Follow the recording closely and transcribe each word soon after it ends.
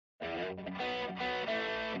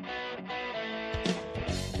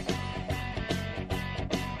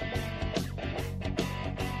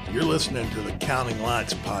You're listening to the Counting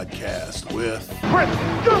Lights podcast with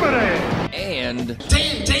and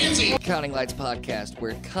Dan Danzy. Counting Lights podcast,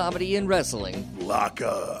 where comedy and wrestling lock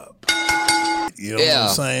up. You know what I'm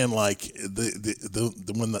saying? Like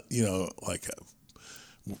the one that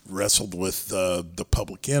wrestled with the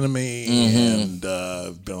Public Enemy and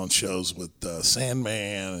been on shows with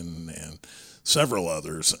Sandman and several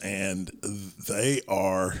others, and they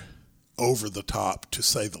are over the top, to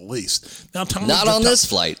say the least. Now, not on this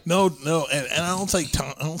flight. No, and I don't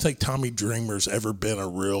think Tommy Dreamer's ever been a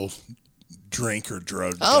real drink or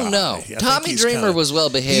drug guy. No, Tommy Dreamer was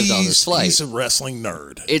well behaved on this flight. He's a wrestling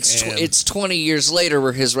nerd. It's 20 years later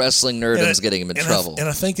where his wrestling nerddom's getting him in trouble.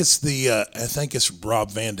 I think it's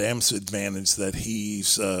Rob Van Dam's advantage that he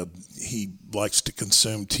likes to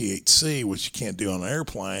consume THC, which you can't do on an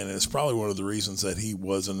airplane, and it's probably one of the reasons that he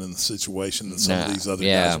wasn't in the situation that some of these other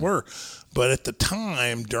guys were. But at the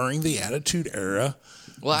time, during the Attitude Era,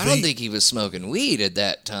 well, I don't think he was smoking weed at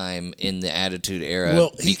that time in the Attitude Era,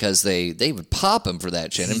 because they would pop him for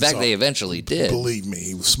that shit. In fact, they eventually did. Believe me,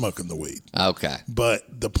 he was smoking the weed. Okay. But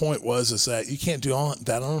the point is that you can't do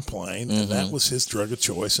that on a plane, and that was his drug of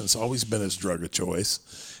choice, and it's always been his drug of choice.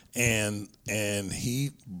 And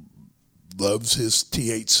he loves his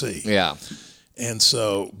THC. Yeah. And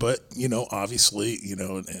so, but, obviously,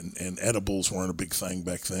 and edibles weren't a big thing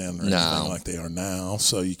back then or anything like they are now.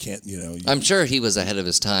 So you can't, I'm sure he was ahead of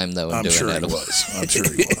his time, though, in doing edibles. I'm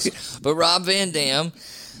sure he was. But Rob Van Dam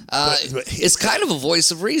is kind of a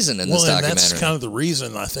voice of reason in this documentary. And that's kind of the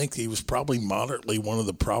reason. I think he was probably moderately one of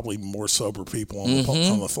the more sober people on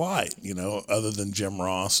the flight, other than Jim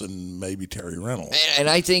Ross and maybe Terry Reynolds. And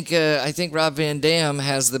I think Rob Van Dam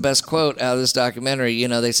has the best quote out of this documentary.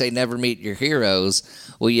 They say never meet your heroes.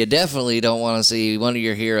 Well, you definitely don't want to see one of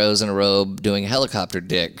your heroes in a robe doing helicopter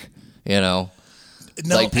dick, No,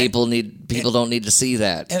 people don't need to see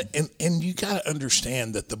that. And you got to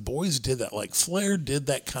understand that the boys did that. Like Flair did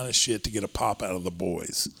that kind of shit to get a pop out of the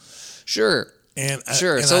boys. Sure.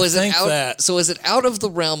 So is it out of the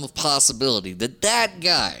realm of possibility that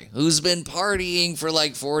guy who's been partying for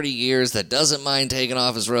like 40 years, that doesn't mind taking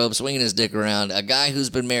off his robe, swinging his dick around, a guy who's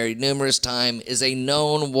been married numerous times, is a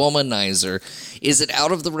known womanizer? Is it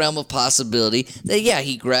out of the realm of possibility that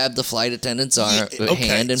he grabbed the flight attendant's hand and put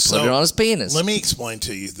it on his penis? Let me explain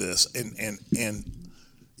to you this, and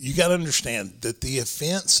you got to understand that the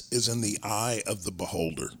offense is in the eye of the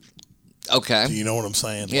beholder. Okay. Do you know what I'm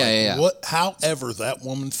saying? Yeah. However that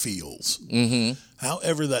woman feels,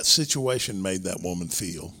 however that situation made that woman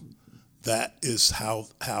feel, that is how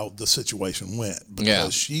the situation went.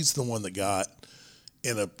 Because she's the one that got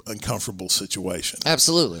in an uncomfortable situation.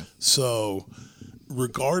 Absolutely. So,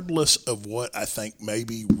 regardless of what I think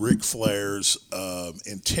maybe Ric Flair's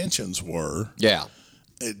intentions were,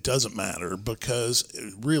 it doesn't matter, because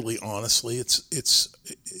really, honestly,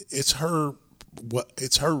 it's her.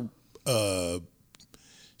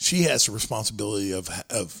 She has the responsibility of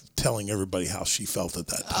telling everybody how she felt at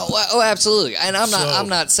that time. Oh, absolutely. And I'm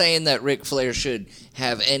not saying that Ric Flair should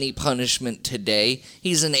have any punishment today.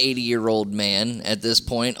 He's an 80-year-old man at this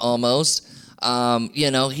point, almost.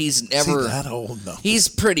 He's never that old. No, he's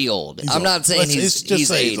pretty old. I'm not saying he's 80.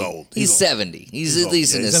 He's old. He's 70. He's at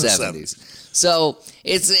least in his 70s. So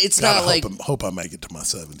it's not like. Hope I make it to my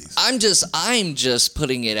 70s. I'm just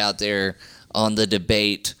putting it out there on the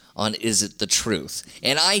debate on is it the truth,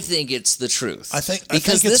 and I think it's the truth.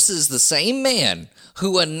 Because this is the same man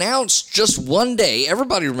who announced just one day,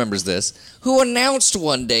 everybody remembers this, who announced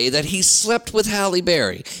one day that he slept with Halle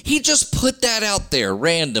Berry. He just put that out there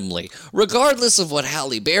randomly, regardless of what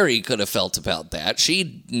Halle Berry could have felt about that.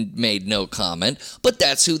 She made no comment, but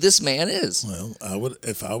that's who this man is. Well,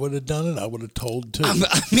 if I would have done it, I would have told too.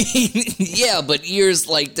 I mean, yeah, but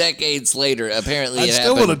decades later, apparently I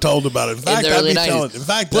still would have told about it. In fact, I'd be telling. In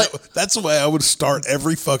fact, that's the way I would start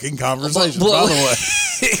every fucking conversation. By the way,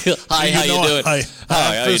 hi, how you doing? Hi,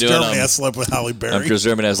 how you doing? I slept with Halle Berry. I'm Chris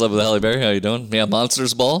German. I slept with Halle Berry. How you doing? Yeah,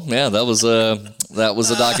 Monsters Ball. Yeah, that was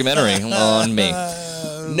a documentary on me.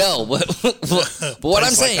 No, but what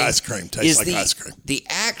I'm saying ice cream. Tastes like ice cream. The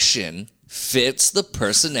action fits the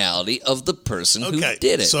personality of the person who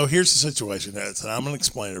did it. So here's the situation. I'm going to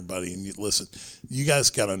explain to everybody, and you listen. You guys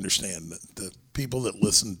got to understand that the people that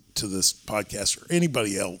listen to this podcast or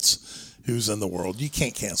anybody else who's in the world, you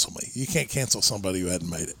can't cancel me. You can't cancel somebody who hadn't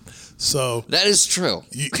made it. So that is true.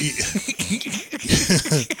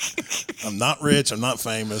 I'm not rich. I'm not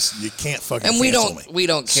famous. You can't fucking and cancel me. We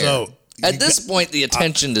don't care. So At this point, the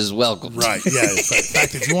attention is welcome. Right, yeah. In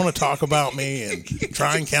fact, if you want to talk about me and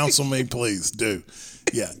try and counsel me, please do.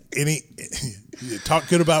 Yeah, talk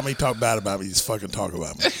good about me, talk bad about me, just fucking talk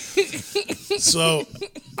about me. So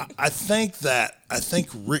I think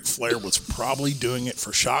Ric Flair was probably doing it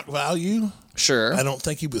for shock value. Sure. I don't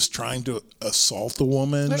think he was trying to assault the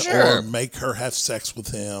woman or make her have sex with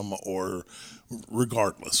him or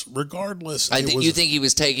regardless. You think he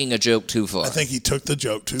was taking a joke too far? I think he took the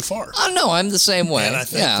joke too far. Oh, no, I'm the same way. And I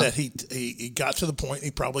think that he got to the point,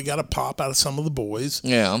 he probably got a pop out of some of the boys.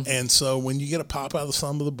 Yeah. And so when you get a pop out of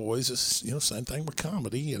some of the boys, it's, same thing with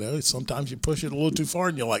comedy, sometimes you push it a little too far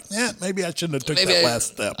and you're like, maybe I shouldn't have took that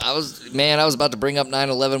last step. I was about to bring up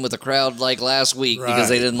 9/11 with the crowd like last week because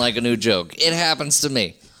they didn't like a new joke. It happens to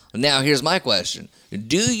me. Now, here's my question.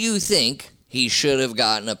 Do you think he should have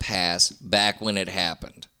gotten a pass back when it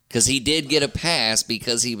happened? Because he did get a pass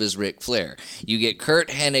because he was Ric Flair. You get Kurt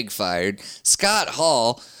Hennig fired. Scott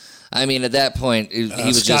Hall, at that point, he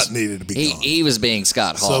was Scott needed to be gone. He was being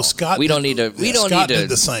Scott Hall. So Scott Scott did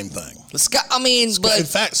the same thing. But in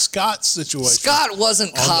fact, Scott's situation. Scott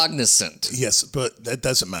wasn't cognizant. Yes, but that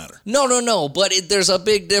doesn't matter. No. But there's a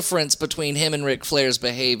big difference between him and Ric Flair's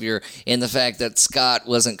behavior in the fact that Scott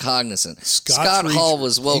wasn't cognizant. Scott Hall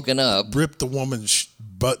was woken up, ripped the woman's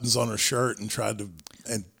buttons on her shirt, and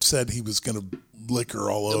said he was going to lick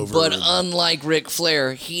her all over. But unlike Ric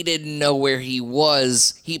Flair, he didn't know where he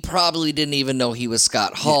was. He probably didn't even know he was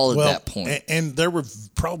Scott Hall at that point. And there were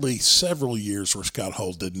probably several years where Scott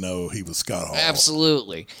Hall didn't know he was Scott Hall.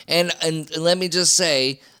 Absolutely. And let me just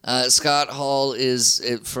say, Scott Hall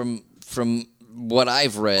is, from what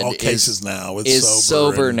I've read, all cases now is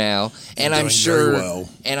sober now. And I'm sure well.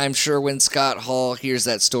 And I'm sure when Scott Hall hears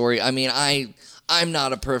that story, I'm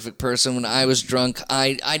not a perfect person. When I was drunk,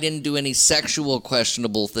 I didn't do any sexual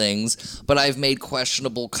questionable things, but I've made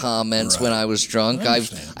questionable comments when I was drunk.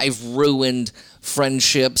 I've ruined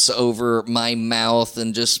friendships over my mouth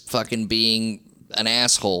and just fucking being an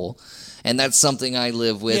asshole. And that's something I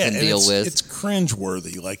live with and deal with. It's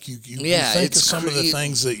cringeworthy. Like you think of some of the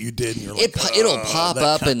things that you did, and you're like, it'll pop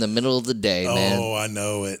up in the middle of the day, man. Oh, I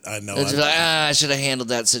know it. It's like, I should have handled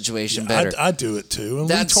that situation better. I do it too, and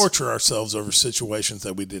we torture ourselves over situations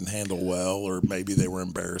that we didn't handle well, or maybe they were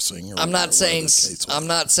embarrassing. I'm not saying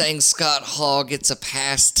Scott Hall gets a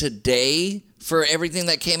pass today for everything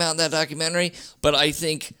that came out in that documentary, but I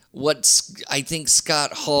think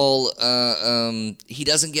Scott Hall, he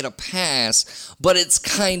doesn't get a pass, but it's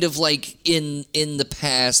kind of like in the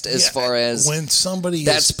past as far as when somebody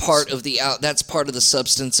that's part of the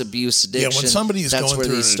substance abuse addiction. Yeah, when somebody is going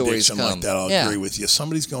through an addiction like that, I'll agree with you.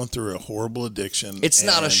 Somebody's going through a horrible addiction. It's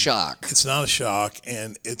not a shock. It's not a shock,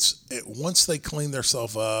 and once they clean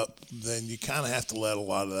themselves up, then you kind of have to let a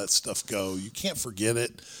lot of that stuff go. You can't forget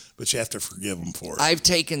it, but you have to forgive them for it. I've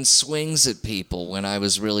taken swings at people when I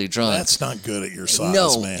was really drunk. That's not good at your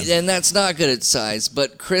size, man. And that's not good at size.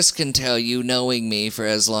 But Chris can tell you, knowing me for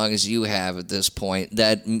as long as you have at this point,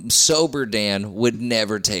 that sober Dan would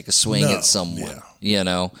never take a swing at someone.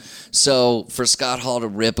 Yeah. So for Scott Hall to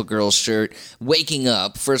rip a girl's shirt, waking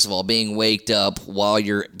up, first of all, being waked up while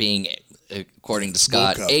you're being, according to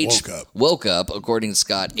Scott, woke up, according to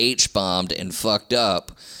Scott, H-bombed and fucked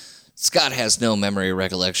up. Scott has no memory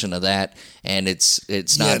recollection of that, and it's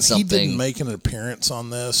not something. He didn't make an appearance on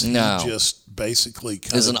this. No. He just basically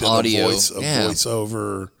kind of did audio. a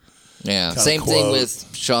voiceover. Yeah, same thing with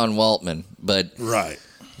Sean Waltman, but right.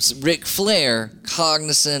 Ric Flair,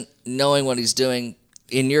 cognizant, knowing what he's doing.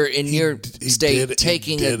 In your state,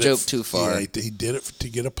 taking a joke too far. Yeah, he did it to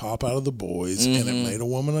get a pop out of the boys, and it made a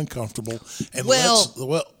woman uncomfortable. And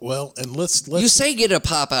let's you say get a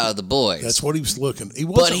pop out of the boys. That's what he was looking.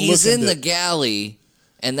 But he's in the galley,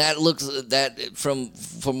 and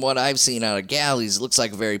from what I've seen out of galleys, looks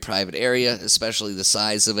like a very private area, especially the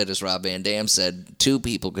size of it. As Rob Van Dam said, 2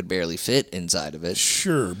 people could barely fit inside of it.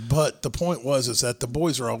 Sure, but the point is that the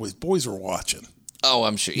boys are watching. Oh,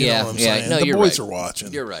 I'm sure. You know what I'm saying? No, the boys are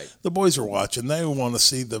watching. You're right. The boys are watching. They want to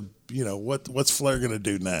see what's Flair going to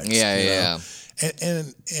do next. Yeah.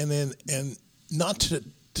 And not to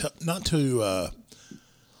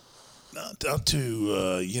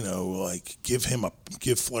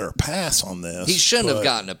give Flair a pass on this. He shouldn't have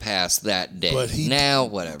gotten a pass that day. But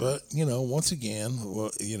whatever. But once again,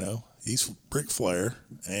 he's Ric Flair,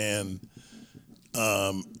 and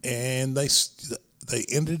they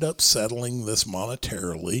ended up settling this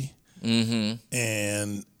monetarily. Mm-hmm.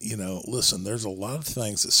 And, listen, there's a lot of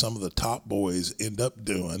things that some of the top boys end up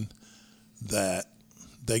doing that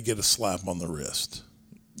they get a slap on the wrist.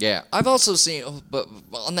 Yeah, I've also seen, but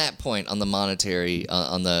on that point, on the monetary,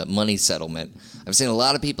 on the money settlement, I've seen a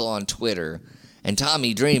lot of people on Twitter, and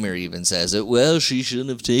Tommy Dreamer even says it, well, she shouldn't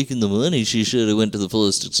have taken the money. She should have went to the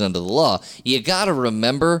fullest extent of the law. You got to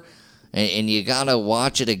remember, and you got to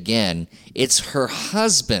watch it again, it's her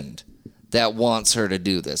husband that wants her to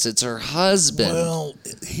do this. It's her husband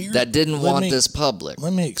that didn't want this public.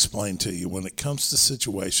 Let me explain to you, when it comes to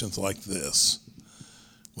situations like this,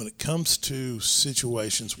 when it comes to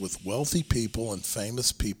situations with wealthy people and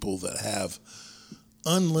famous people that have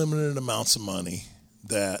unlimited amounts of money,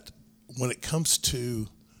 that when it comes to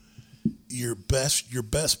your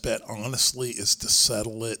best bet, honestly, is to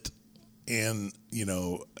settle it in,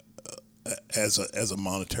 as a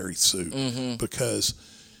monetary suit, because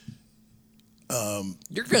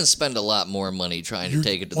you're going to spend a lot more money trying to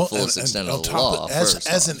take it to the fullest extent of the law.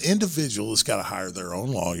 As an individual, it's got to hire their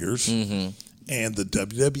own lawyers. And the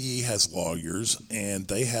WWE has lawyers, and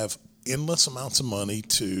they have endless amounts of money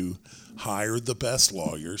to hire the best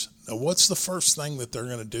lawyers. Now, what's the first thing that they're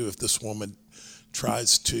going to do if this woman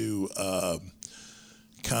tries to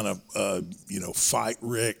fight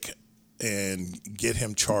Rick and get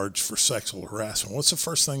him charged for sexual harassment? What's the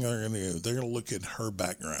first thing they're going to do? They're going to look at her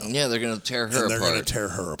background. Yeah, they're going to tear her apart. They're going to tear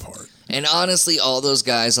her apart. And honestly, all those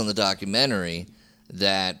guys on the documentary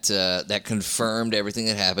that confirmed everything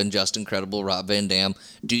that happened, just incredible, Rob Van Dam,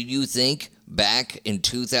 do you think back in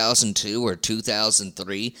 2002 or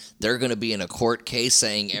 2003 they're going to be in a court case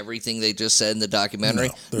saying everything they just said in the documentary?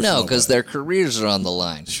 No, because their careers are on the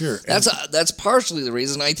line. Sure. That's partially the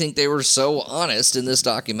reason I think they were so honest in this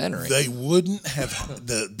documentary. They wouldn't have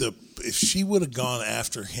if she would have gone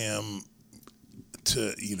after him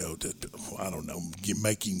to I don't know,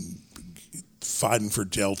 fighting for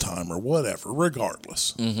jail time or whatever,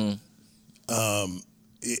 regardless.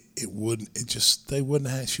 It wouldn't. They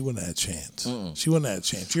wouldn't have. She wouldn't have had a chance. She wouldn't have had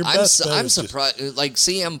a chance. I'm surprised. Like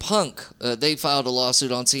CM Punk, they filed a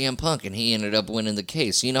lawsuit on CM Punk, and he ended up winning the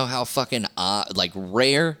case. You know how fucking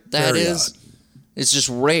rare that is. Odd. It's just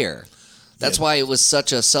rare. That's why it was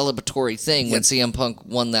such a celebratory thing when CM Punk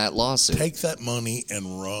won that lawsuit. Take that money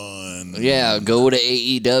and run. Yeah, go to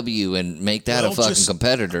AEW and make that a fucking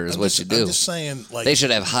competitor is what you do. I'm just saying, they should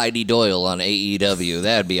have Heidi Doyle on AEW.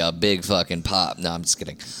 That'd be a big fucking pop. No, I'm just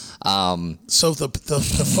kidding. So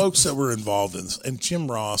the folks that were involved in this, and Jim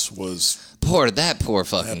Ross was... Poor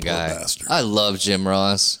fucking guy. Bastard. I love Jim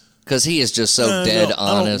Ross because he is just so dead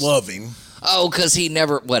honest. I don't love him. Oh, because he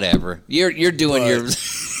never... Whatever. You're doing your...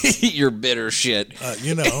 Your bitter shit. I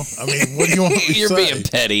mean, what do you want me to say? You're being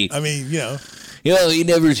petty. I mean, he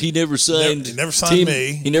never signed. He never signed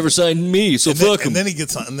me. He never signed me. So fuck him. And then he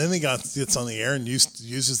gets on. And then he gets on the air and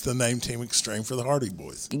uses the name Team Extreme for the Hardy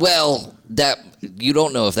Boys. Well, you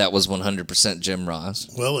don't know if that was 100% Jim Ross.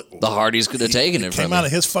 Well, the Hardys could have taken it from you. Came out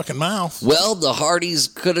of his fucking mouth. Well, the Hardys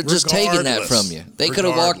could have just taken that from you. They could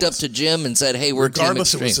have walked up to Jim and said, "Hey, we're Team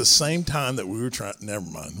Extreme." It was the same time that we were trying. Never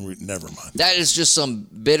mind. That is just some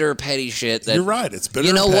bitter, petty shit. You're right. It's bitter.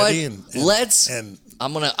 You know petty what?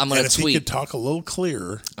 I'm gonna tweet. If he could talk a little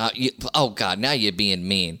clearer. Oh God! Now you're being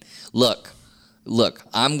mean. Look.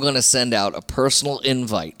 I'm gonna send out a personal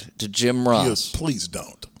invite to Jim Ross. Yes, please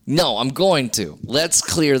don't. No, I'm going to. Let's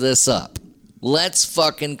clear this up. Let's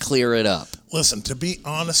fucking clear it up. Listen, to be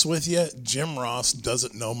honest with you, Jim Ross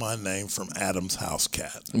doesn't know my name from Adam's house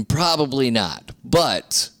cat. Probably not,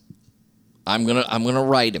 but I'm gonna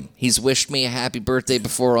write him. He's wished me a happy birthday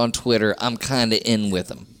before on Twitter. I'm kind of in with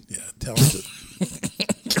him. Yeah, tell him to.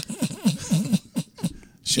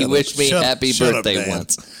 He wished me happy birthday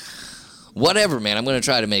once. Whatever, man. I'm going to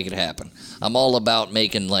try to make it happen. I'm all about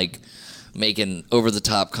making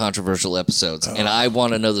over-the-top controversial episodes, and I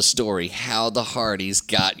want to know the story, how the Hardys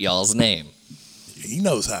got y'all's name. He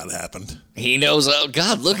knows how it happened. He knows. Oh,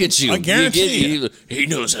 God, look at you. I guarantee you. He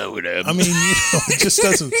knows how it happened. I mean, it just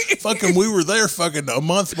doesn't. Fucking, we were there fucking a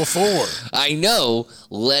month before. I know.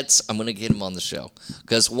 I'm going to get him on the show.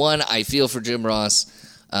 Because, one, I feel for Jim Ross,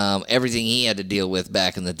 everything he had to deal with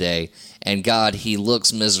back in the day. And, God, he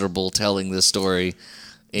looks miserable telling this story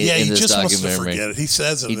in this documentary. He just wants to forget it. He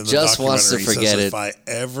says it in the documentary. He just wants to forget it.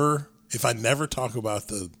 If I never talk about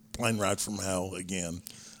the plane ride from hell again,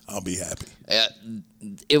 I'll be happy.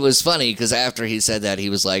 It was funny because after he said that, he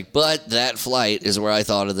was like, but that flight is where I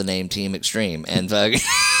thought of the name Team Extreme. And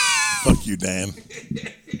fuck you, Dan.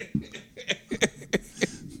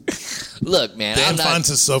 Look, man. Dan finds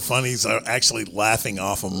it so funny he's actually laughing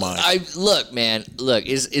off of mic. Look, man. Look,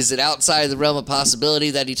 is it outside the realm of possibility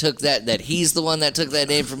that he took that he's the one that took that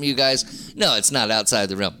name from you guys? No, it's not outside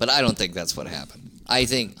the realm. But I don't think that's what happened. I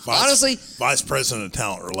think, honestly... Vice President of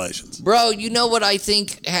Talent Relations. Bro, you know what I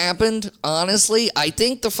think happened? Honestly, I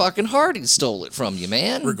think the fucking Hardys stole it from you,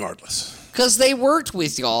 man. Regardless. Because they worked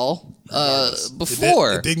with y'all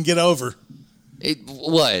before. It didn't get over.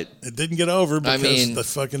 What? It didn't get over because the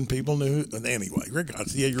fucking people knew. Anyway,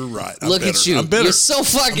 regardless, yeah, you're right. Look at you. I'm bitter. You're so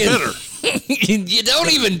fucking... I'm bitter. You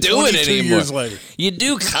don't even do it anymore. 22 years later. You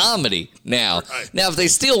do comedy now. Right. Now, if they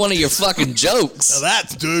steal one of your fucking jokes... Now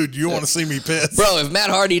that's, dude, you want to see me pissed? Bro, if Matt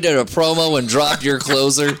Hardy did a promo and dropped your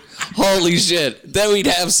closer, holy shit, then we'd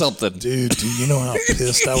have something. Dude, do you know how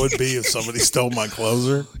pissed I would be if somebody stole my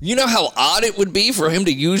closer? You know how odd it would be for him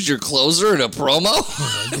to use your closer in a promo?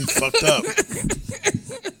 I'd be fucked up.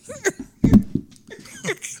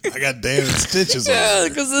 I got damaged stitches on it. Yeah,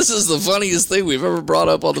 because this is the funniest thing we've ever brought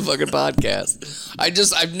up on the fucking podcast.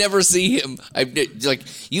 I've never seen him.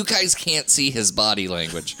 You guys can't see his body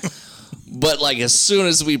language. But as soon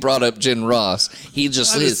as we brought up Jim Ross, he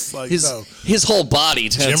just his whole body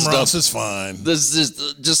tensed up. Jim Ross is fine. This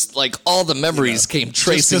is just all the memories came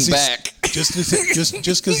tracing back. Just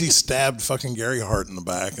because he stabbed fucking Gary Hart in the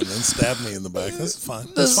back and then stabbed me in the back, that's fine.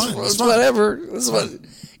 That's fine. That's whatever. That's what.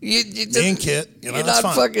 Me and Kit,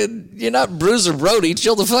 you're not Bruiser Brody.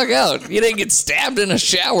 Chill the fuck out. You didn't get stabbed in a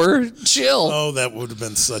shower. Chill. Oh, that would have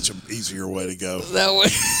been such an easier way to go. That would.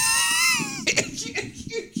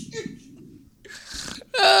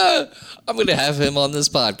 I'm going to have him on this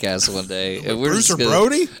podcast one day. And Bruiser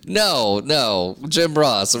Brody? No. Jim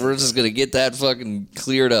Ross. And we're just going to get that fucking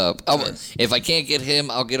cleared up. If I can't get him,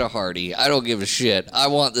 I'll get a Hardy. I don't give a shit. I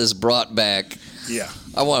want this brought back. Yeah.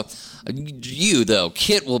 I want... You, though,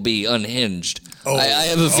 Kit will be unhinged. I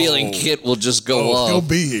have a feeling Kit will just go off. He'll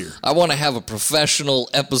be here. I want to have a professional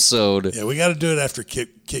episode. Yeah, we got to do it after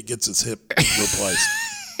Kit gets his hip replaced.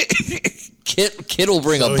 Kit will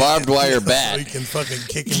bring a barbed wire bat. So he can fucking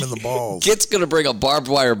kick him in the balls. Kit's going to bring a barbed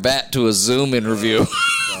wire bat to a Zoom interview.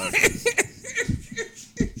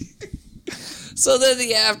 So then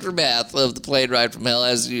the aftermath of the plane ride from hell,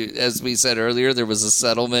 as we said earlier, there was a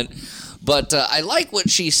settlement. But I like what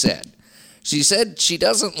she said. She said she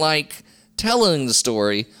doesn't like telling the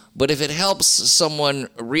story, but if it helps someone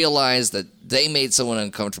realize that they made someone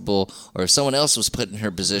uncomfortable or if someone else was put in her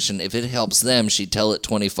position, if it helps them, she'd tell it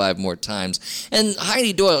 25 more times. And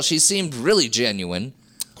Heidi Doyle, she seemed really genuine.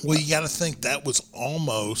 Well, you got to think that was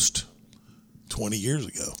almost 20 years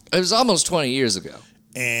ago. It was almost 20 years ago.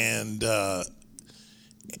 And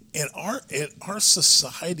our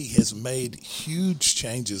society has made huge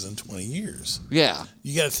changes in 20 years. Yeah.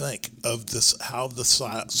 You got to think of this, how the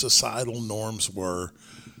societal norms were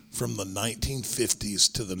from the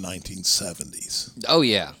 1950s to the 1970s. Oh,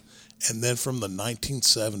 yeah. And then from the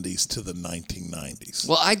 1970s to the 1990s.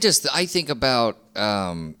 Well, I think about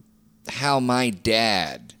how my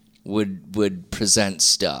dad would present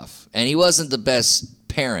stuff. And he wasn't the best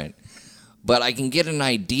parent. But I can get an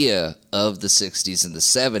idea of the 60s and the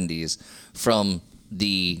 70s from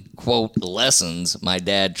the, quote, lessons my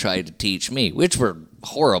dad tried to teach me, which were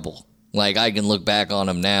horrible. I can look back on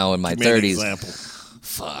them now in my 30s. An example.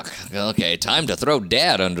 Fuck. Okay, time to throw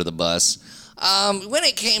dad under the bus. When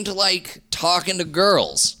it came to, talking to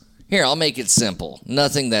girls. Here, I'll make it simple.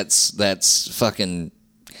 Nothing that's fucking...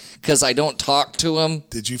 Because I don't talk to them.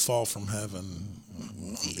 Did you fall from heaven?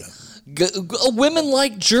 Women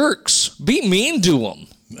like jerks. Be mean to them.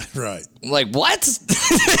 Right. I'm what?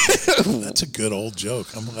 That's a good old joke.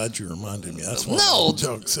 I'm glad you reminded me. That's one of the old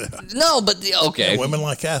jokes. Yeah. No, but okay. Yeah, women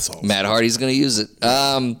like assholes. Matt Hardy's going to use it.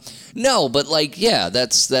 No, but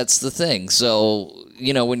that's the thing. So,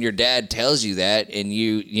 when your dad tells you that and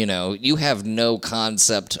you have no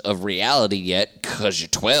concept of reality yet because you're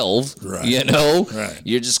 12, right. Right.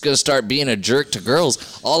 You're just going to start being a jerk to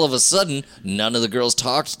girls. All of a sudden, none of the girls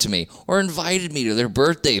talked to me or invited me to their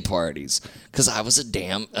birthday parties because I was a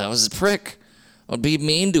prick. I'd be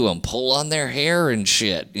mean to them, pull on their hair and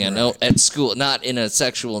shit, at school. Not in a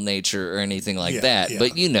sexual nature or anything like that,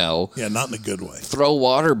 but Yeah, not in a good way. Throw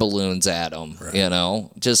water balloons at them,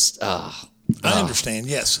 just... I understand,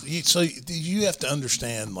 yes. So you have to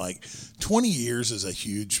understand, 20 years is a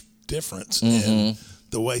huge difference in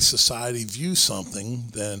the way society views something.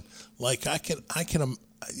 Then, I can't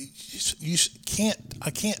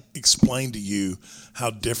explain to you how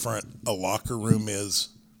different a locker room is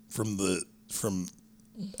from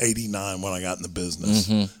 89 when I got in the business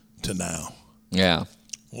to now. Yeah.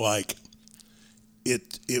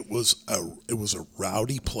 It was a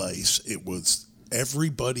rowdy place. It was...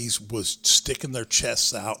 Everybody was sticking their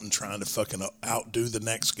chests out and trying to fucking outdo the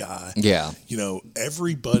next guy. Yeah.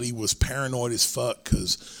 Everybody was paranoid as fuck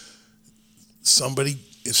because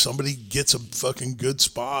if somebody gets a fucking good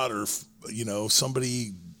spot or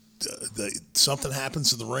somebody, something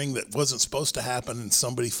happens in the ring that wasn't supposed to happen, and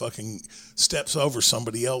somebody fucking steps over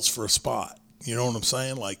somebody else for a spot. You know what I'm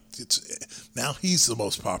saying? Like, now he's the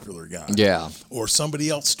most popular guy. Yeah. Or somebody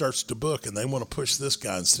else starts to book, and they want to push this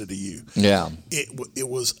guy instead of you. Yeah. It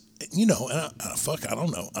was, and I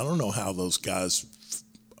don't know. I don't know how those guys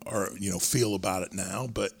are, feel about it now,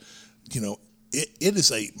 but, it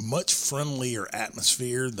is a much friendlier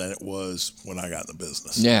atmosphere than it was when I got in the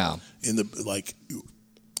business. Yeah.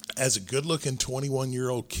 As a good-looking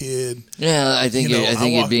 21-year-old kid. Yeah, I think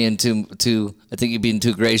you're being too. I think you're being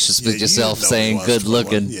too gracious with yourself, saying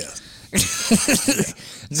good-looking. Yeah.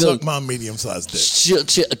 Suck my medium-sized dick.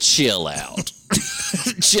 Chill out.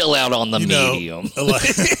 Chill out on the medium.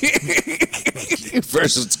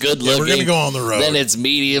 First, it's good-looking. We're gonna go on the road. Then it's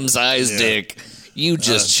medium-sized dick. You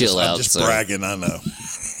just chill out. I'm just bragging. I know.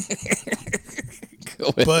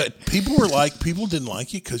 But people didn't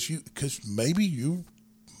like you because maybe you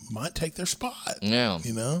might take their spot. Yeah.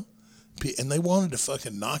 And they wanted to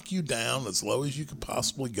fucking knock you down as low as you could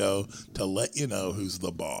possibly go to let you know who's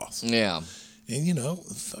the boss. Yeah. And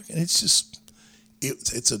fucking, it's just,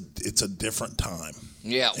 it's a different time.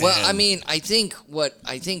 Yeah. Well, I think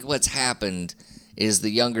what's happened is the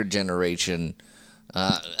younger generation,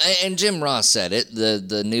 and Jim Ross said it,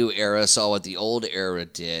 the new era saw what the old era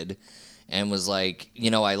did, and was like,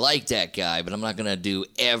 I like that guy, but I'm not going to do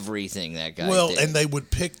everything that guy did. Well, and they would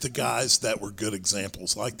pick the guys that were good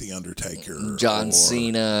examples, like The Undertaker. John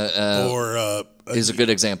Cena is a good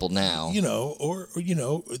example now.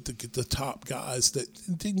 The top guys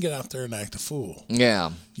that didn't get out there and act a fool.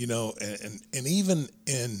 Yeah. And even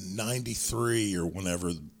in 93 or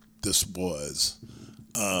whenever this was,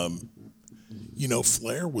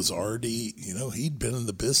 Flair was already, he'd been in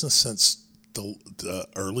the business since the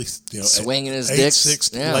early, swinging his dick, late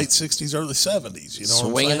 60s, early 70s,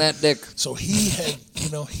 swinging that dick. So he had,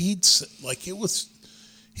 he was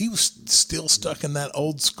still stuck in that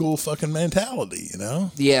old school fucking mentality,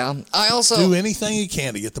 Yeah, I also do anything he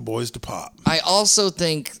can to get the boys to pop. I also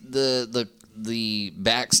think the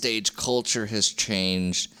backstage culture has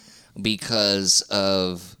changed because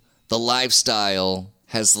of the lifestyle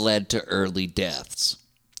has led to early deaths.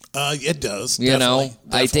 It does. Definitely.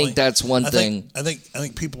 I think that's one thing. I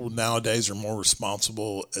think people nowadays are more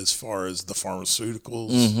responsible as far as the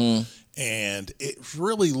pharmaceuticals, and it's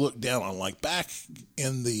really looked down on. Like back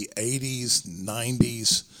in the 80s,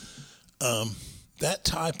 90s, that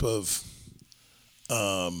type of,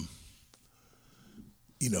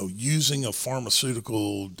 using a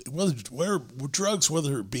pharmaceutical,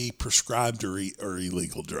 whether it be prescribed or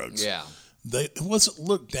illegal drugs, it wasn't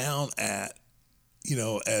looked down at,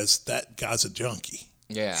 as that guy's a junkie.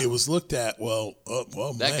 Yeah. It was looked at,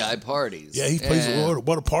 that guy parties. Yeah, he plays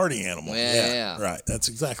what a party animal. Yeah. Right. That's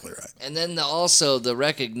exactly right. And then also the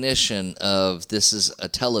recognition of this is a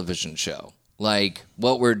television show. Like,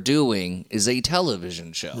 what we're doing is a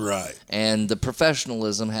television show. Right. And the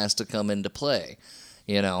professionalism has to come into play,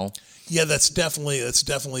 Yeah, that's definitely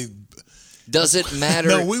Does it matter?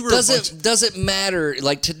 Does it matter,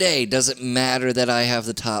 like today, does it matter that I have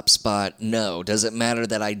the top spot? No. Does it matter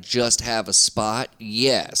that I just have a spot?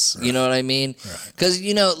 Yes. Right. You know what I mean? Because,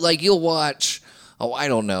 like you'll watch, I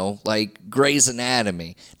don't know, like Grey's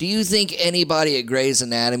Anatomy. Do you think anybody at Grey's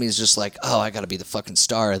Anatomy is just like, I got to be the fucking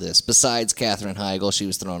star of this? Besides Katherine Heigl, she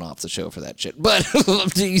was thrown off the show for that shit. But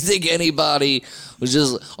do you think anybody was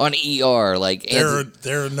just on ER? Like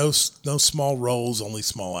there are no small roles, only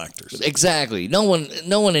small actors. Exactly. No one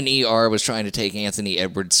in ER was trying to take Anthony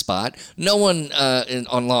Edwards' spot. No one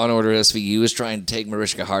on Law and Order SVU is trying to take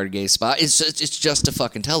Mariska Hargitay's spot. It's just a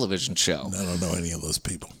fucking television show. I don't know any of those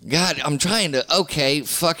people. God, I'm trying to. Okay,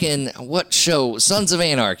 fucking what show? Sons of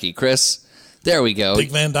Anarchy, Chris. There we go. Dick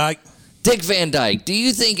Van Dyke. Dick Van Dyke. Do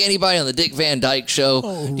you think anybody on the Dick Van Dyke show?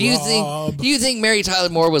 Do you think Mary Tyler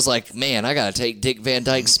Moore was like, man, I gotta take Dick Van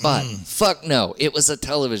Dyke's spot? Fuck no. It was a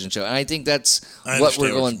television show, and I think that's what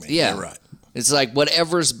we're going. Yeah, you're right. It's like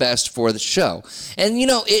whatever's best for the show. And,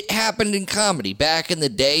 it happened in comedy. Back in the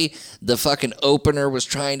day, the fucking opener was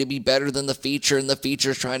trying to be better than the feature, and the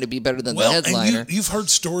feature's trying to be better than the headliner. And you've heard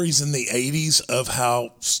stories in the 80s of how,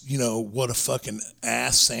 what a fucking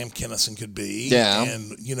ass Sam Kinison could be. Yeah.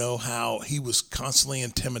 And, how he was constantly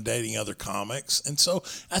intimidating other comics. And so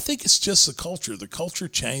I think it's just the culture. The culture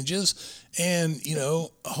changes, and,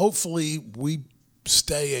 hopefully we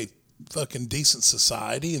stay a fucking decent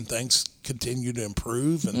society and things continue to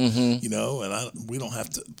improve, and we don't have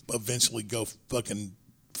to eventually go fucking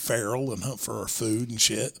feral and hunt for our food and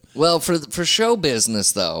shit. Well, for show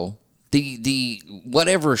business though, the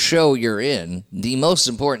whatever show you're in, the most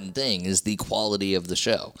important thing is the quality of the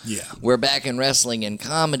show. Yeah. Where back in wrestling and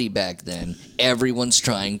comedy back then, everyone's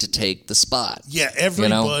trying to take the spot. Yeah,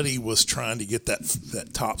 everybody was trying to get that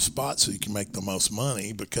top spot so you can make the most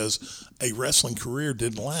money, because a wrestling career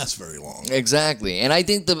didn't last very long. Exactly. And I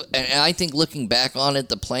think looking back on it,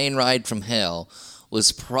 the plane ride from hell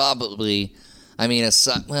was probably, I'd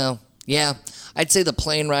say the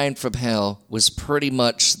plane ride from hell was pretty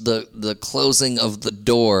much the closing of the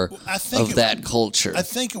door of that culture. I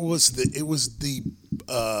think it was the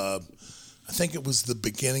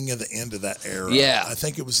beginning of the end of that era. Yeah. I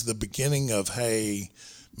think it was the beginning of, hey,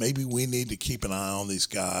 maybe we need to keep an eye on these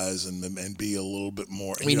guys and be a little bit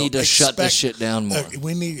more. We need to shut this shit down more.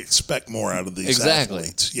 We need to expect more out of these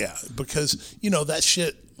athletes. Yeah, because that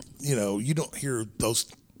shit. You don't hear those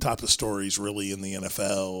type of stories really in the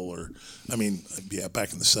NFL, or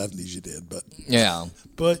back in the 70s you did, but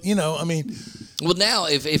well, now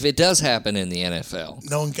if it does happen in the NFL,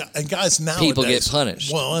 and guys nowadays, people get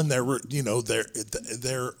punished. Well, and they're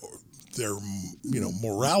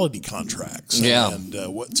morality contracts, and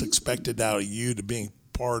what's expected out of you to being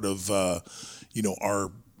part of our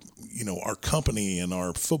company and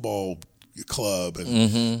our football club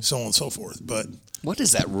and so on and so forth. But what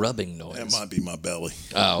is that rubbing noise? That might be my belly.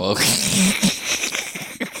 Oh, okay.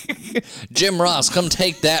 Jim Ross, come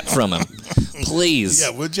take that from him, please.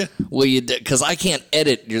 Yeah, would you? Will you? Because I can't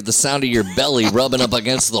edit the sound of your belly rubbing up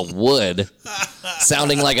against the wood,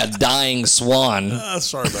 sounding like a dying swan.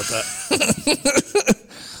 Sorry about that.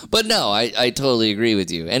 But no, I totally agree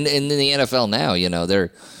with you. And in the NFL now,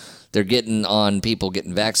 they're getting on people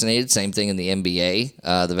getting vaccinated. Same thing in the NBA.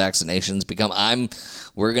 The vaccinations become.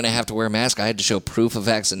 We're going to have to wear a mask. I had to show proof of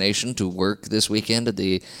vaccination to work this weekend at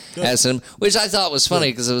the SM, which I thought was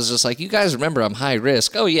funny because it was just like, you guys remember I'm high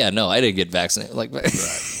risk. Oh, yeah, no, I didn't get vaccinated. Like, right.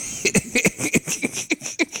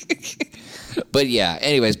 But yeah,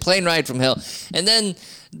 anyways, plane ride from hell. And then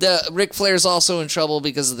the Ric Flair's also in trouble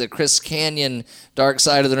because of the Chris Kanyon Dark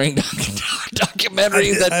Side of the Ring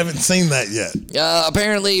documentary. I haven't seen that yet.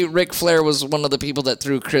 Apparently, Ric Flair was one of the people that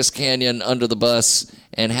threw Chris Kanyon under the bus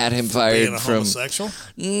and had him fired being a from homosexual?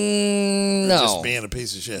 No, just being a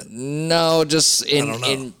piece of shit. No, just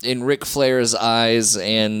in Ric Flair's eyes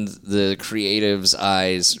and the creative's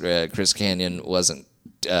eyes, Chris Kanyon wasn't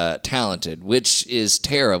talented, which is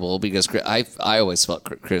terrible because I always felt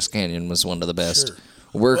Chris Kanyon was one of the best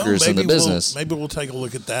workers in the business. Maybe we'll take a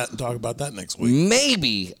look at that and talk about that next week.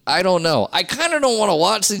 Maybe. I don't know. I kind of don't want to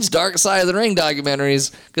watch these Dark Side of the Ring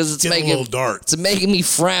documentaries because it's making a little dark. It's making me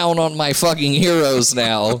frown on my fucking heroes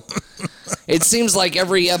now. It seems like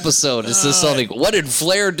every episode is just something. What did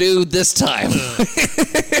Flair do this time?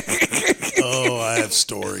 I have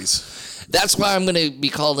stories. That's why I'm going to be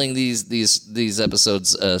calling these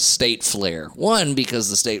episodes State Flair. One, because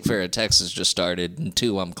the State Fair of Texas just started, and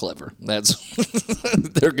two, I'm clever. That's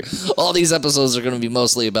all these episodes are going to be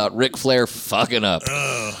mostly about Ric Flair fucking up.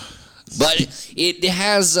 But it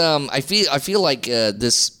has. I feel like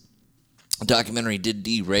this documentary did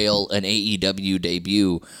derail an AEW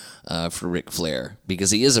debut for Ric Flair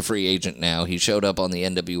because he is a free agent now. He showed up on the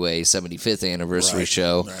NWA 75th anniversary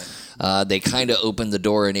show. Right. They kind of opened the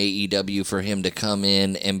door in AEW for him to come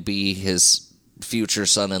in and be his future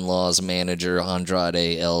son-in-law's manager,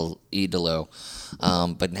 Andrade El Idolo.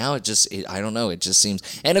 But now I don't know, it just seems...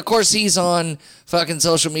 And, of course, he's on fucking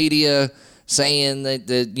social media saying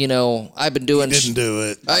that I've been doing... He didn't do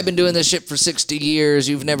it. I've been doing this shit for 60 years.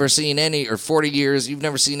 You've never seen any... Or 40 years. You've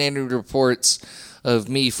never seen any reports of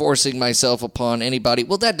me forcing myself upon anybody.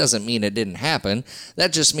 Well, that doesn't mean it didn't happen.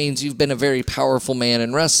 That just means you've been a very powerful man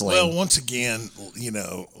in wrestling. Well, once again,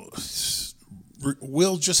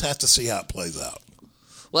 we'll just have to see how it plays out.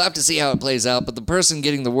 We'll have to see how it plays out, but the person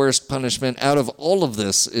getting the worst punishment out of all of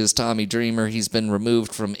this is Tommy Dreamer. He's been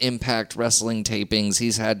removed from Impact Wrestling tapings.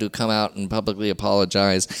 He's had to come out and publicly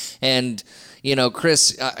apologize. And...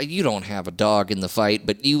 Chris, you don't have a dog in the fight,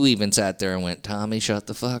 but you even sat there and went, Tommy, shut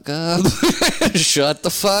the fuck up. Shut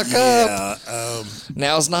the fuck up.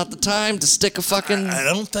 Now's not the time to stick a fucking... I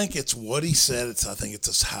don't think it's what he said. I think it's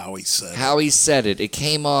just how he said it. How he said it. It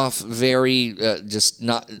came off very, just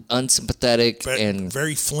not unsympathetic and...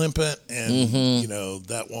 Very flippant, and,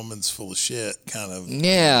 that woman's full of shit, kind of.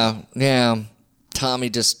 Yeah.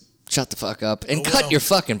 Tommy just... Shut the fuck up and cut your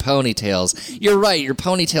fucking ponytails. You're right. Your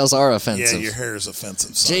ponytails are offensive. Yeah, your hair is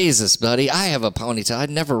offensive. Son. Jesus, buddy. I have a ponytail. I'd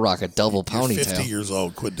never rock a double ponytail. You're 50 years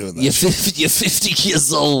old. Quit doing that. You're 50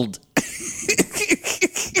 years old.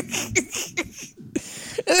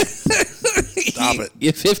 Stop it.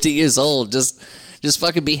 You're 50 years old. Just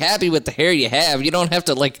fucking be happy with the hair you have. You don't have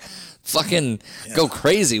to, fucking go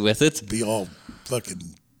crazy with it. Be all fucking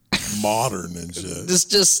modern and shit.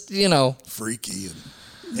 Just freaky. And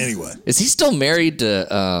anyway, is he still married to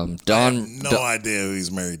Dawn? I have no idea who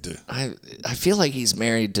he's married to. I feel like he's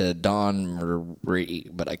married to Dawn Marie,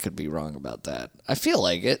 but I could be wrong about that. I feel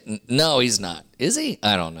like it. No, he's not. Is he?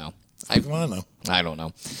 I don't know. I know. I don't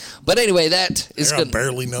know. But anyway, that is good. I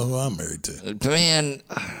barely know who I'm married to. Man,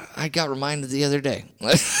 I got reminded the other day.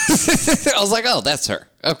 I was like, oh, that's her.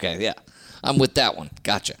 Okay, yeah. I'm with that one.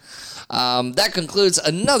 Gotcha. That concludes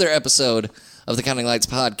another episode of the Counting Lights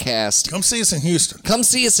podcast. Come see us in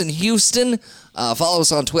Houston. Follow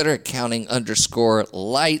us on Twitter at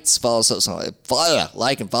counting_lights. Follow us on,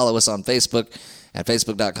 like and follow us on Facebook at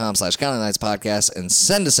facebook.com/countinglightspodcast, and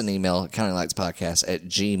send us an email at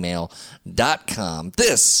countinglightspodcast@gmail.com.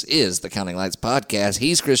 This is the Counting Lights Podcast.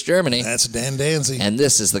 He's Chris Germany. That's Dan Danzy. And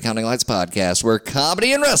this is the Counting Lights Podcast, where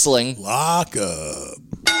comedy and wrestling lock up.